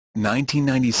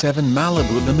1997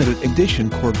 Malibu Limited Edition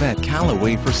Corvette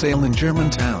Callaway for sale in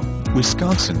Germantown,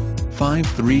 Wisconsin.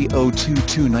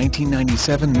 53022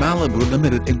 1997 Malibu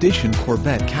Limited Edition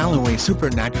Corvette Callaway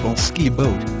Supernatural Ski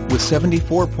Boat, with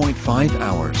 74.5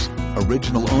 hours,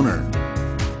 original owner.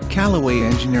 Callaway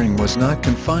engineering was not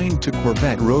confined to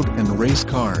Corvette road and race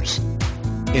cars.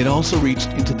 It also reached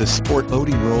into the sport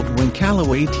boating world when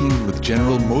Callaway teamed with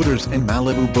General Motors and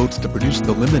Malibu Boats to produce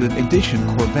the limited edition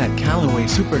Corvette Callaway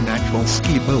Supernatural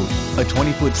Ski Boat, a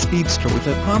 20-foot speedster with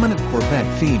a prominent Corvette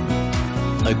theme.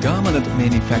 A dominant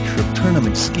manufacturer of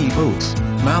tournament ski boats,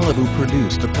 Malibu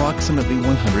produced approximately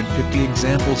 150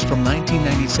 examples from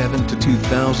 1997 to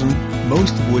 2000,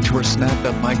 most of which were snapped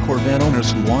up by Corvette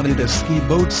owners who wanted a ski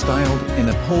boat styled and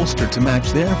upholstered to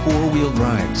match their four-wheel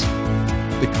drives.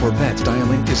 The Corvette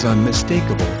styling is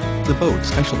unmistakable. The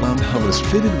boat's echelon hull is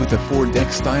fitted with a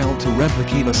four-deck style to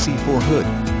replicate a C4 hood.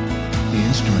 The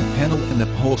instrument panel and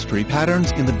upholstery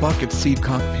patterns in the bucket seat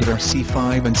cockpit are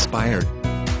C5 inspired.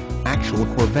 Actual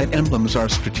Corvette emblems are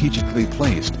strategically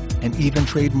placed, and even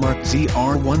trademark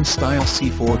ZR1 style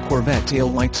C4 Corvette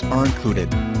taillights are included.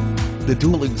 The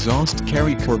dual exhaust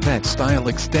carry Corvette-style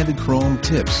extended chrome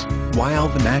tips, while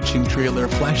the matching trailer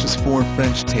flashes four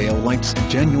French taillights and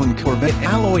genuine Corvette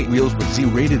alloy wheels with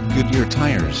Z-rated Goodyear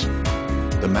tires.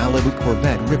 The Malibu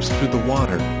Corvette rips through the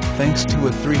water, thanks to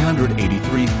a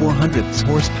 383 400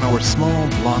 horsepower small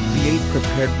block V8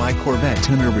 prepared by Corvette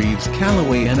tuner Reeves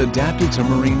Callaway and adapted to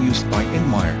marine use by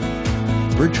Inmire.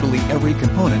 Virtually every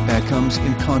component that comes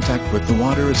in contact with the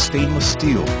water is stainless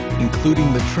steel,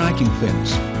 including the tracking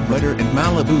fins, rudder and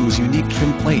Malibu's unique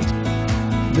trim plate.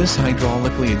 This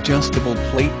hydraulically adjustable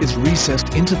plate is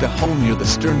recessed into the hull near the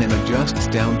stern and adjusts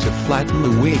down to flatten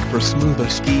the wake for smoother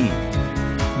skiing.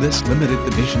 This limited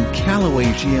edition Callaway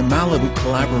GM Malibu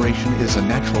collaboration is a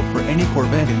natural for any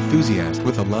Corvette enthusiast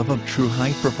with a love of true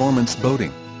high-performance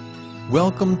boating.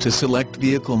 Welcome to Select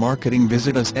Vehicle Marketing.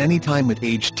 Visit us anytime at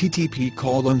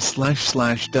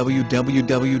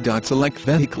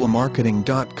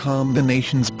http://www.selectvehiclemarketing.com, the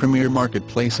nation's premier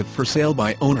marketplace of for sale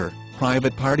by owner,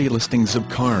 private party listings of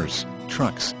cars,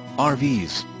 trucks,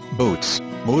 RVs, boats,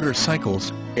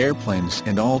 motorcycles, airplanes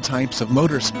and all types of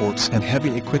motorsports and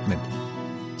heavy equipment.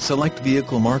 Select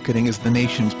Vehicle Marketing is the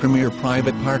nation's premier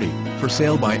private party, for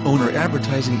sale by owner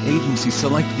advertising agency.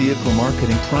 Select Vehicle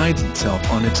Marketing prides itself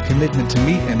on its commitment to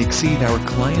meet and exceed our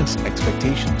clients'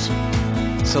 expectations.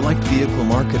 Select Vehicle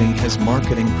Marketing has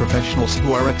marketing professionals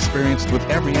who are experienced with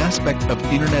every aspect of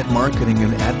internet marketing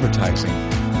and advertising.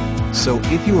 So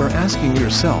if you are asking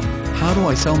yourself, how do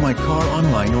I sell my car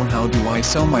online or how do I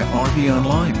sell my RV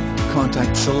online?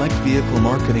 Contact Select Vehicle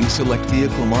Marketing. Select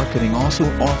Vehicle Marketing also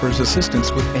offers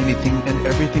assistance with anything and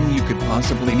everything you could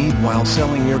possibly need while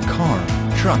selling your car,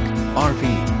 truck, RV,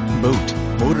 boat,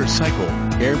 motorcycle,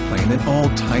 airplane and all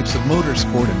types of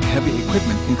motorsport and heavy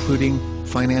equipment, including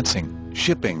financing,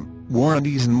 shipping,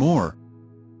 warranties and more.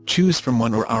 Choose from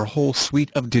one or our whole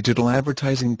suite of digital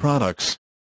advertising products.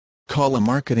 Call a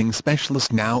marketing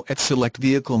specialist now at Select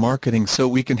Vehicle Marketing so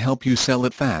we can help you sell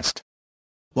it fast.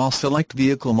 While Select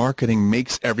Vehicle Marketing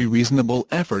makes every reasonable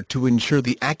effort to ensure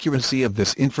the accuracy of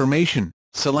this information,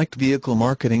 Select Vehicle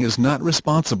Marketing is not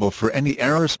responsible for any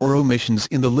errors or omissions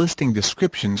in the listing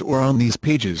descriptions or on these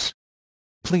pages.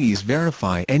 Please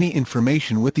verify any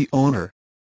information with the owner.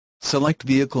 Select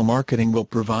Vehicle Marketing will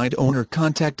provide owner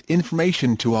contact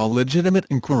information to all legitimate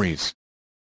inquiries.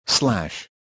 /